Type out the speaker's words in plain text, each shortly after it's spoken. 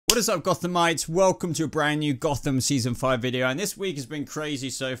What is up, Gothamites? Welcome to a brand new Gotham Season 5 video, and this week has been crazy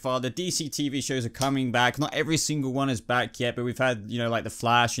so far. The DC TV shows are coming back. Not every single one is back yet, but we've had, you know, like The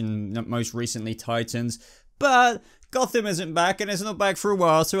Flash and most recently Titans. But Gotham isn't back, and it's not back for a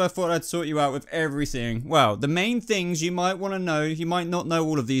while, so I thought I'd sort you out with everything. Well, the main things you might want to know. You might not know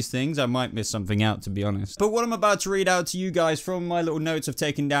all of these things. I might miss something out, to be honest. But what I'm about to read out to you guys from my little notes I've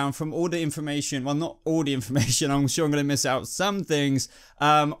taken down from all the information, well, not all the information, I'm sure I'm going to miss out some things,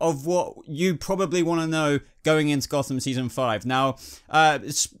 of what you probably want to know going into Gotham Season 5. Now,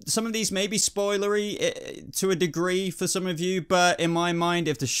 some of these may be spoilery to a degree for some of you, but in my mind,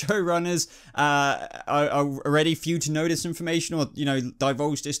 if the showrunners are ready for you to know this information, or, you know,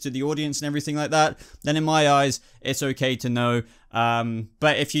 divulge this to the audience and everything like that, then in my eyes, it's okay to know.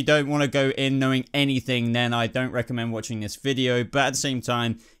 But if you don't want to go in knowing anything, then I don't recommend watching this video, but at the same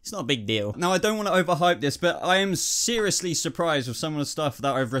time, it's not a big deal. Now, I don't want to overhype this, but I am seriously surprised with some of the stuff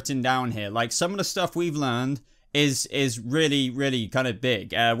that I've written down here. Like, some of the stuff we've learned is really kind of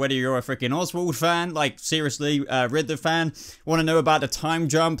big. Whether you're a freaking Oswald fan, like seriously, Riddler fan, want to know about the time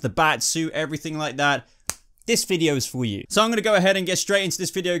jump, the Batsuit, everything like that, this video is for you. So I'm going to go ahead and get straight into this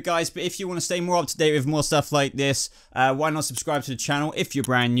video, guys, but if you want to stay more up to date with more stuff like this, why not subscribe to the channel if you're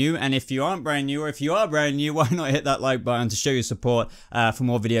brand new, and if you aren't brand new, or if you are brand new, why not hit that like button to show your support for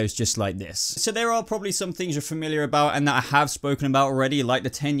more videos just like this. So there are probably some things you're familiar about and that I have spoken about already, like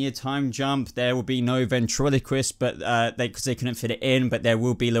the 10-year time jump. There will be no ventriloquist, but because they couldn't fit it in, but there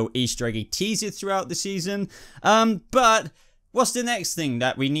will be little Easter eggy teases throughout the season. But what's the next thing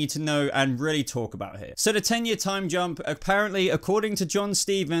that we need to know and really talk about here? So the 10-year time jump, apparently, according to John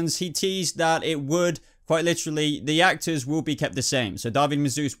Stevens, he teased that it would, quite literally, the actors will be kept the same. So David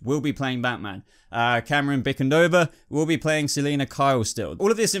Mazouz will be playing Batman. Cameron Bickendova will be playing Selina Kyle still.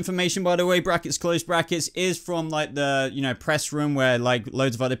 All of this information, by the way, brackets, close brackets, is from like the, you know, press room where like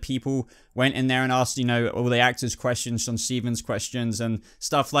loads of other people went in there and asked, you know, all the actors questions, John Stevens questions and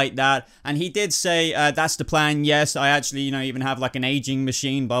stuff like that. And he did say, that's the plan. Yes, I actually, you know, even have like an aging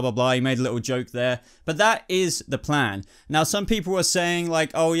machine, blah, blah, blah. He made a little joke there. But that is the plan. Now, some people were saying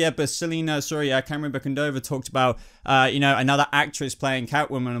like, oh yeah, but Cameron Bickendova talked about, you know, another actress playing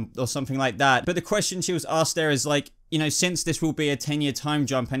Catwoman or something like that. But the question she was asked there is like, you know, since this will be a 10-year time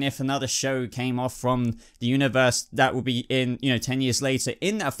jump, and if another show came off from the universe that will be in, you know, 10 years later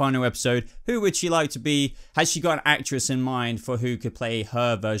in that final episode, who would she like to be? Has she got an actress in mind for who could play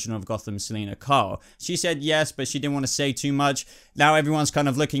her version of Gotham, Selina Kyle? She said yes, but she didn't want to say too much. Now everyone's kind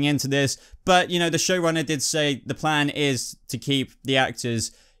of looking into this, but, you know, the showrunner did say the plan is to keep the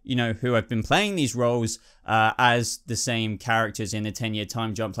actors, you know, who have been playing these roles as the same characters in the 10-year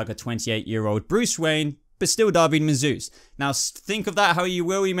time jump, like a 28-year-old Bruce Wayne, but still David Mazouz. Now, think of that how you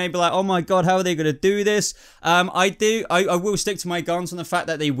will. You may be like, oh my god, how are they going to do this? I will stick to my guns on the fact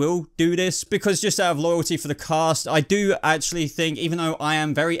that they will do this, because just out of loyalty for the cast, I do actually think, even though I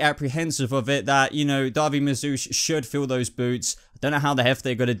am very apprehensive of it, that, you know, David Mazouz should fill those boots. Don't know how the heck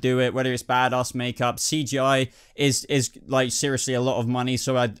they're going to do it, whether it's badass makeup. CGI is like seriously a lot of money,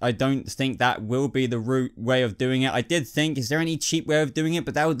 so I don't think that will be the route way of doing it. I did think, is there any cheap way of doing it?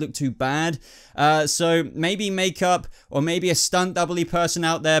 But that would look too bad. So maybe makeup, or maybe a stunt double-y person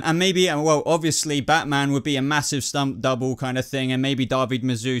out there, and maybe, well, obviously Batman would be a massive stunt double kind of thing, and maybe David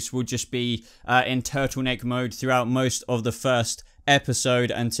Mazouz will just be in turtleneck mode throughout most of the first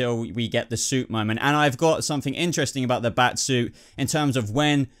episode until we get the suit moment. And I've got something interesting about the Batsuit in terms of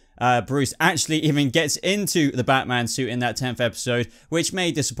when Bruce actually even gets into the Batman suit in that 10th episode, which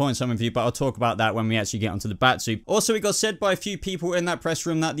may disappoint some of you, but I'll talk about that when we actually get onto the Batsuit. Also, it got said by a few people in that press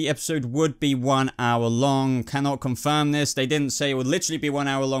room that the episode would be 1 hour long. Cannot confirm this. They didn't say it would literally be 1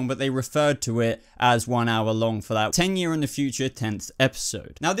 hour long, but they referred to it as 1 hour long for that 10-year in the future 10th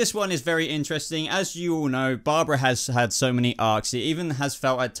episode. Now, this one is very interesting. As you all know, Barbara has had so many arcs. It even has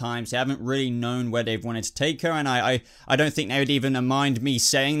felt at times they haven't really known where they've wanted to take her, and I don't think they would even mind me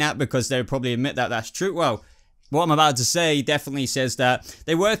saying that, because they would probably admit that that's true. Well, what I'm about to say definitely says that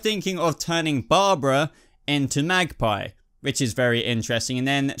they were thinking of turning Barbara into Magpie, which is very interesting. And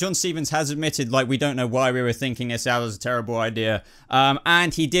then John Stevens has admitted, like, we don't know why we were thinking this out as a terrible idea.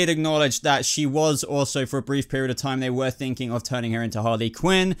 And he did acknowledge that she was also, for a brief period of time, they were thinking of turning her into Harley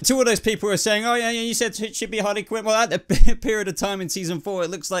Quinn. To all those people who are saying, oh yeah, you said it should be Harley Quinn. Well, at the period of time in season 4,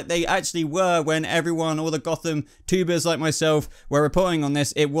 it looks like they actually were, when everyone, all the Gotham tubers like myself, were reporting on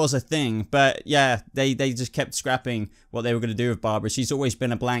this, it was a thing. But yeah, they just kept scrapping what they were going to do with Barbara. She's always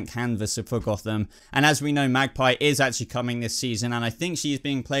been a blank canvas for Gotham. And as we know, Magpie is actually coming this season, and I think she's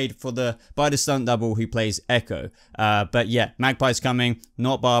being played by the stunt double who plays Echo. But yeah, Magpie's coming,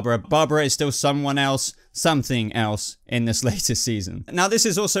 not Barbara. Barbara is still someone else. something else in this latest season. Now, this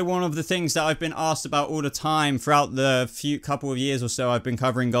is also one of the things that I've been asked about all the time throughout the couple of years or so I've been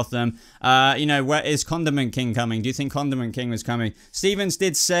covering Gotham. You know, where is Condiment King coming? Do you think Condiment King was coming? Stevens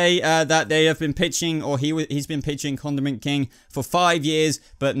did say that they have been pitching, or he's been pitching Condiment King for 5 years,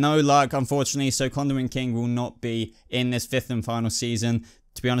 but no luck, unfortunately. So Condiment King will not be in this 5th and final season.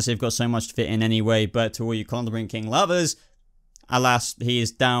 To be honest, they've got so much to fit in anyway, but to all you Condiment King lovers, alas, he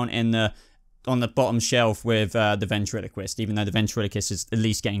is down in on the bottom shelf with the ventriloquist, even though the ventriloquist is at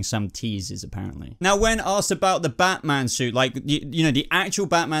least getting some teases, apparently. Now, when asked about the Batman suit, like, you know, the actual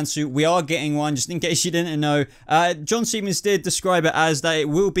Batman suit, we are getting one, just in case you didn't know. John Stevens did describe it as that it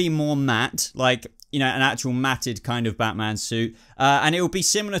will be more matte, like, you know, an actual matted kind of Batman suit, and it will be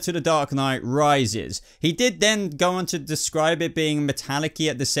similar to The Dark Knight Rises. He did then go on to describe it being metallic-y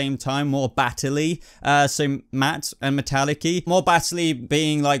at the same time, more battle-y, so matte and metallic-y. More battle-y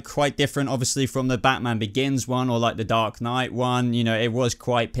being, like, quite different, obviously, from the Batman Begins one, or, like, the Dark Knight one. You know, it was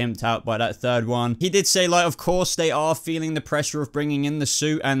quite pimped out by that third one. He did say, like, of course, they are feeling the pressure of bringing in the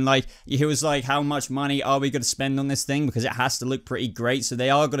suit, and, like, he was like, how much money are we going to spend on this thing? Because it has to look pretty great, so they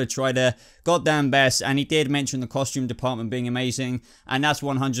are going to try their goddamn best. And he did mention the costume department being amazing, and that's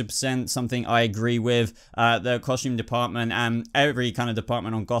 100% something I agree with. The costume department and every kind of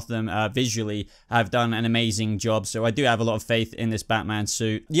department on Gotham visually have done an amazing job, so I do have a lot of faith in this Batman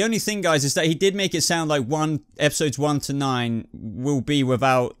suit. The only thing, guys, is that he did make it sound like episodes 1 to 9 will be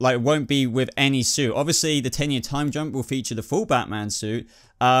without, like, won't be with any suit. Obviously, the 10-year time jump will feature the full Batman suit,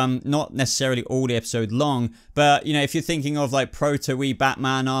 not necessarily all the episode long, but, you know, if you're thinking of, like, proto-y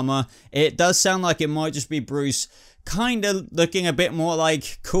Batman armor, it does sound like it might just be Bruce kind of looking a bit more,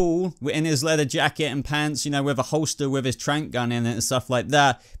 like, cool in his leather jacket and pants, you know, with a holster with his tranq gun in it and stuff like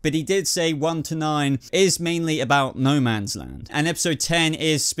that. But he did say 1 to 9 is mainly about No Man's Land, and episode 10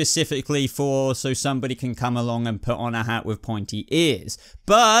 is specifically so somebody can come along and put on a hat with pointy ears.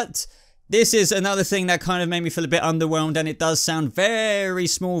 But this is another thing that kind of made me feel a bit underwhelmed, and it does sound very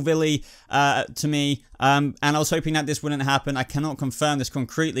Smallville-y to me. And I was hoping that this wouldn't happen. I cannot confirm this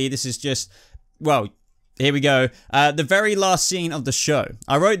concretely. This is just, well, here we go. The very last scene of the show.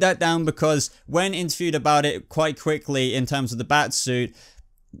 I wrote that down because when interviewed about it quite quickly in terms of the Batsuit,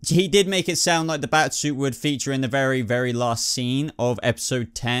 he did make it sound like the Batsuit would feature in the very, very last scene of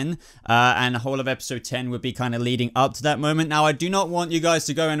episode 10, and the whole of episode 10 would be kind of leading up to that moment. Now, I do not want you guys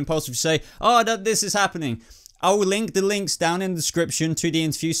to go and impulsively say, oh, this is happening. I will link the links down in the description to the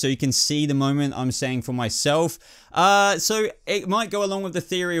interview so you can see the moment I'm saying for myself. So it might go along with the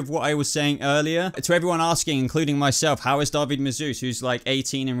theory of what I was saying earlier. To everyone asking, including myself, how is David Mazouz, who's like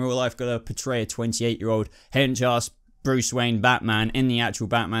 18 in real life, going to portray a 28-year-old hench-ass Bruce Wayne Batman in the actual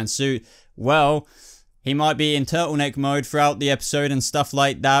Batman suit? Well, he might be in turtleneck mode throughout the episode and stuff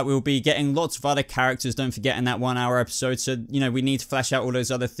like that. We'll be getting lots of other characters, don't forget, in that 1 hour episode. So, you know, we need to flesh out all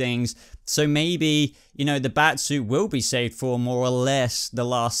those other things. So maybe, you know, the Batsuit will be saved for more or less the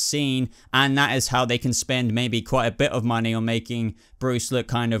last scene. And that is how they can spend maybe quite a bit of money on making Bruce look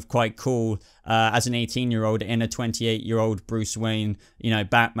kind of quite cool as an 18-year-old in a 28-year-old Bruce Wayne, you know,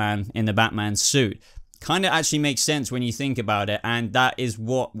 Batman in the Batman suit. Kind of actually makes sense when you think about it, and that is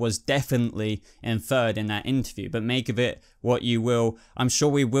what was definitely inferred in that interview. But make of it what you will. I'm sure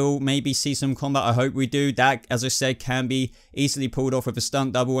we will maybe see some combat. I hope we do. That, as I said, can be easily pulled off with a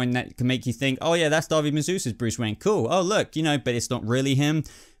stunt double, and that can make you think, oh yeah, that's David Mazouz's Bruce Wayne. Cool. Oh look, you know, but it's not really him.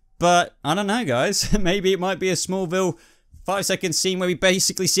 But I don't know, guys. Maybe it might be a Smallville 5-second scene where we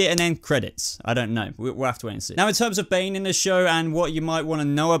basically see it and then credits. I don't know. We'll have to wait and see. Now, in terms of Bane in the show and what you might want to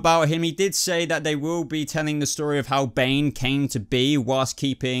know about him, he did say that they will be telling the story of how Bane came to be whilst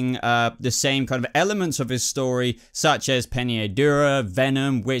keeping the same kind of elements of his story, such as Penny Adura,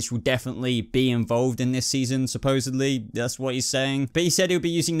 Venom, which will definitely be involved in this season, supposedly. That's what he's saying. But he said he'll be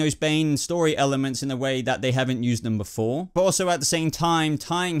using those Bane story elements in a way that they haven't used them before, but also at the same time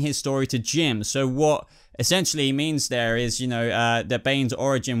tying his story to Jim. So what essentially means there is, you know, that Bane's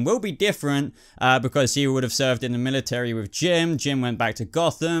origin will be different because he would have served in the military with Jim. Jim went back to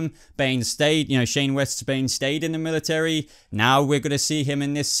Gotham. Bane stayed, you know, Shane West's Bane stayed in the military. Now we're going to see him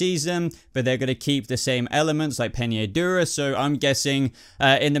in this season, but they're going to keep the same elements like Penny Adura. So I'm guessing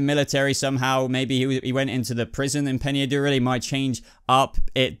in the military somehow, maybe he went into the prison in Penny Adura. They might change up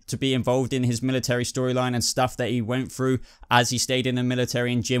it to be involved in his military storyline and stuff that he went through as he stayed in the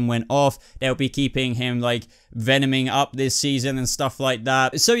military and Jim went off. They'll be keeping him like venoming up this season and stuff like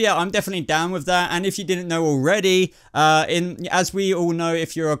that. So yeah, I'm definitely down with that. And if you didn't know already, as we all know,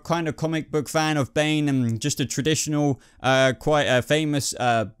 if you're a kind of comic book fan of Bane and just a traditional, quite a famous,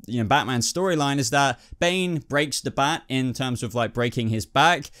 Batman storyline, is that Bane breaks the bat in terms of like breaking his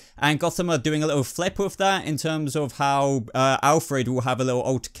back, and Gotham are doing a little flip with that in terms of how Alfred will have a little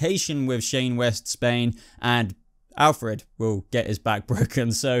altercation with Shane West's Bane, and Alfred will get his back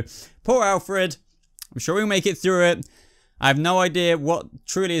broken. So poor Alfred. I'm sure he'll make it through it. I have no idea what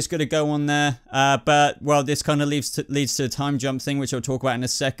truly is going to go on there, but, well, this kind of leads to the time jump thing, which I'll talk about in a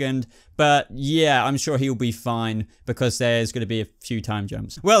second. But, yeah, I'm sure he'll be fine, because there's going to be a few time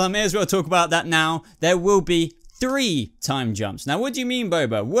jumps. Well, I may as well talk about that now. There will be 3 time jumps. Now, what do you mean,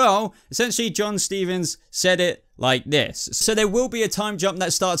 Boba? Well, essentially, John Stevens said it like this. So there will be a time jump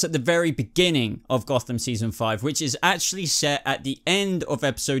that starts at the very beginning of Gotham Season 5, which is actually set at the end of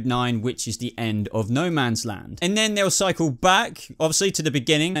Episode 9, which is the end of No Man's Land. And then they'll cycle back, obviously, to the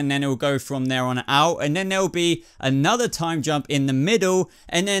beginning, and then it will go from there on out. And then there'll be another time jump in the middle,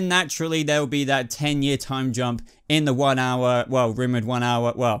 and then naturally there'll be that 10-year time jump in the 1 hour, well, rumored 1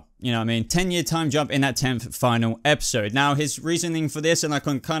 hour, well, you know what I mean, 10-year time jump in that 10th final episode. Now, his reasoning for this, and I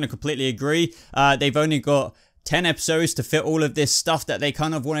can kind of completely agree, they've only got 10 episodes to fit all of this stuff that they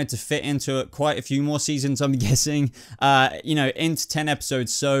kind of wanted to fit into quite a few more seasons, I'm guessing, into 10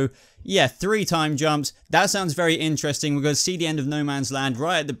 episodes. So yeah, 3 time jumps. That sounds very interesting. We're going to see the end of No Man's Land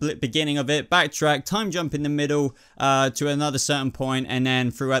right at the beginning of it, backtrack, time jump in the middle to another certain point, and then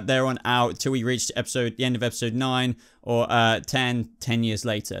throughout there on out till we reach the end of episode 9 or 10 years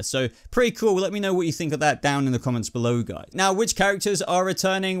later. So pretty cool. Let me know what you think of that down in the comments below, guys. Now, which characters are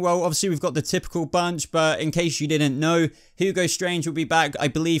returning? Well, obviously we've got the typical bunch, but in case you didn't know, Hugo Strange will be back, I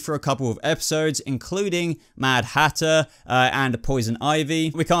believe, for a couple of episodes, including Mad Hatter and Poison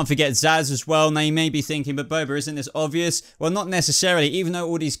Ivy. We can't forget Zaz as well. Now, you may be thinking, but Boba, isn't this obvious? Well, not necessarily. Even though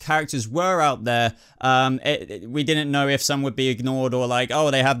all these characters were out there, we didn't know if some would be ignored, or like,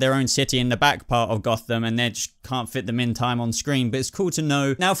 oh, they have their own city in the back part of Gotham and they just can't fit them in time on screen. But it's cool to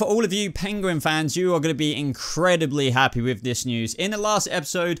know. Now, for all of you Penguin fans, you are going to be incredibly happy with this news. In the last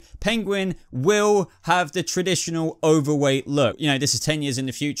episode, Penguin will have the traditional overweight look. You know, this is 10 years in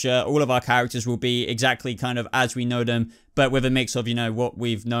the future. All of our characters will be exactly kind of as we know them, but with a mix of, what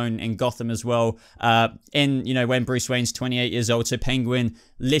we've known in Gotham as well. When Bruce Wayne's 28 years old, so Penguin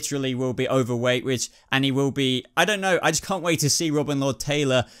literally will be overweight, and he will be, I don't know, I just can't wait to see Robin Lord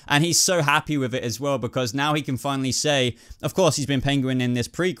Taylor, and he's so happy with it as well, because now he can finally say, of course, he's been Penguin in this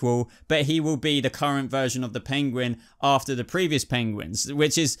prequel, but he will be the current version of the Penguin after the previous Penguins,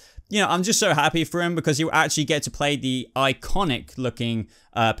 which is, I'm just so happy for him, because he'll actually get to play the iconic looking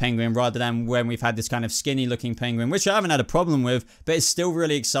Penguin, rather than when we've had this kind of skinny looking Penguin, which I haven't had a problem with, but it's still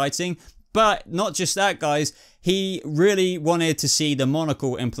really exciting. But not just that, guys. He really wanted to see the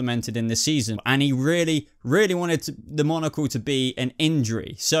monocle implemented in this season, and he really wanted the monocle to be an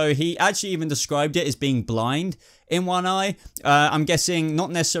injury. So he actually even described it as being blind in one eye. I'm guessing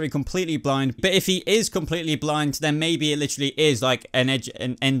not necessarily completely blind, but if he is completely blind, then maybe it literally is like an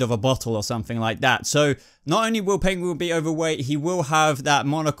end of a bottle or something like that. So not only will Penguin be overweight, he will have that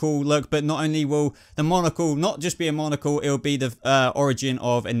monocle look, but not only will the monocle not just be a monocle, it'll be the origin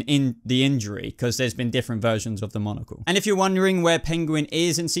of the injury, because there's been different versions of the monocle. And if you're wondering where Penguin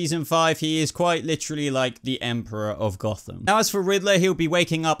is in season 5, he is quite literally like the Emperor of Gotham. Now, as for Riddler, he'll be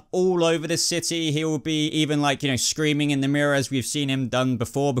waking up all over the city. He will be even like, screaming in the mirror, as we've seen him done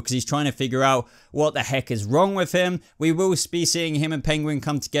before, because he's trying to figure out what the heck is wrong with him. We will be seeing him and Penguin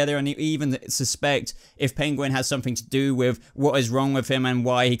come together, and you even suspect if Penguin has something to do with what is wrong with him and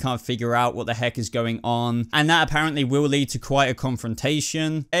why he can't figure out what the heck is going on. And that apparently will lead to quite a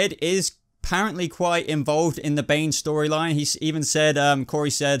confrontation. Ed is apparently quite involved in the Bane storyline. He even said,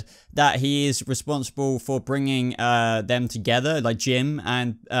 Corey said that he is responsible for bringing them together, like Jim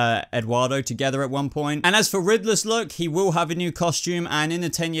and Eduardo together at one point. And as for Riddler's look, he will have a new costume, and in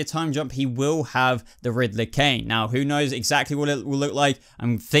the 10-year time jump, he will have the Riddler cane. Now, who knows exactly what it will look like?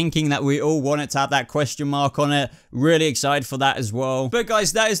 I'm thinking that we all want it to have that question mark on it. Really excited for that as well. But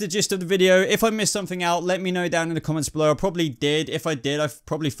guys, that is the gist of the video. If I missed something out, let me know down in the comments below. I probably did. If I did, I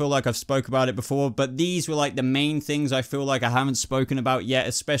probably feel like I've spoke about it before, but these were like the main things I feel like I haven't spoken about yet,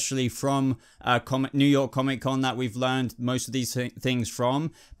 especially from New York Comic Con, that we've learned most of these things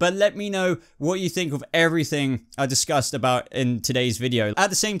from. But let me know what you think of everything I discussed about in today's video. At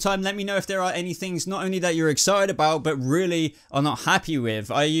the same time, let me know if there are any things not only that you're excited about, but really are not happy with.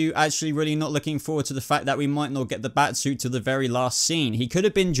 Are you actually really not looking forward to the fact that we might not get the Batsuit to the very last scene? He could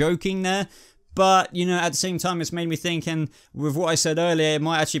have been joking there, But, you know, at the same time, it's made me think, and with what I said earlier, it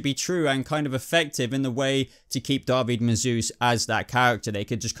might actually be true and kind of effective in the way to keep David Mazouz as that character. They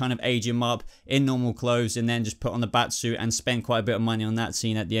could just kind of age him up in normal clothes and then just put on the Batsuit and spend quite a bit of money on that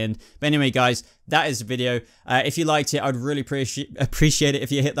scene at the end. But anyway, guys, that is the video. If you liked it, I'd really appreciate it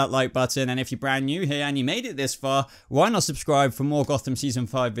if you hit that like button. And if you're brand new here and you made it this far, why not subscribe for more Gotham Season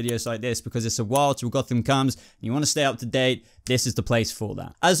 5 videos like this? Because it's a while till Gotham comes and you want to stay up to date. This is the place for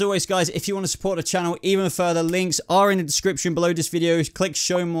that. As always, guys, if you want to support the channel even further, links are in the description below this video. Click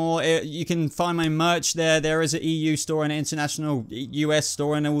show more. You can find my merch there. There is an EU store and an international US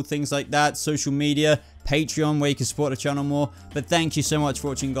store and all things like that. Social media, Patreon, where you can support the channel more. But thank you so much for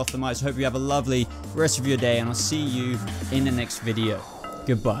watching Gothamites. Hope you have a lovely rest of your day, and I'll see you in the next video.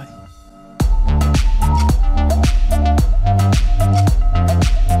 Goodbye.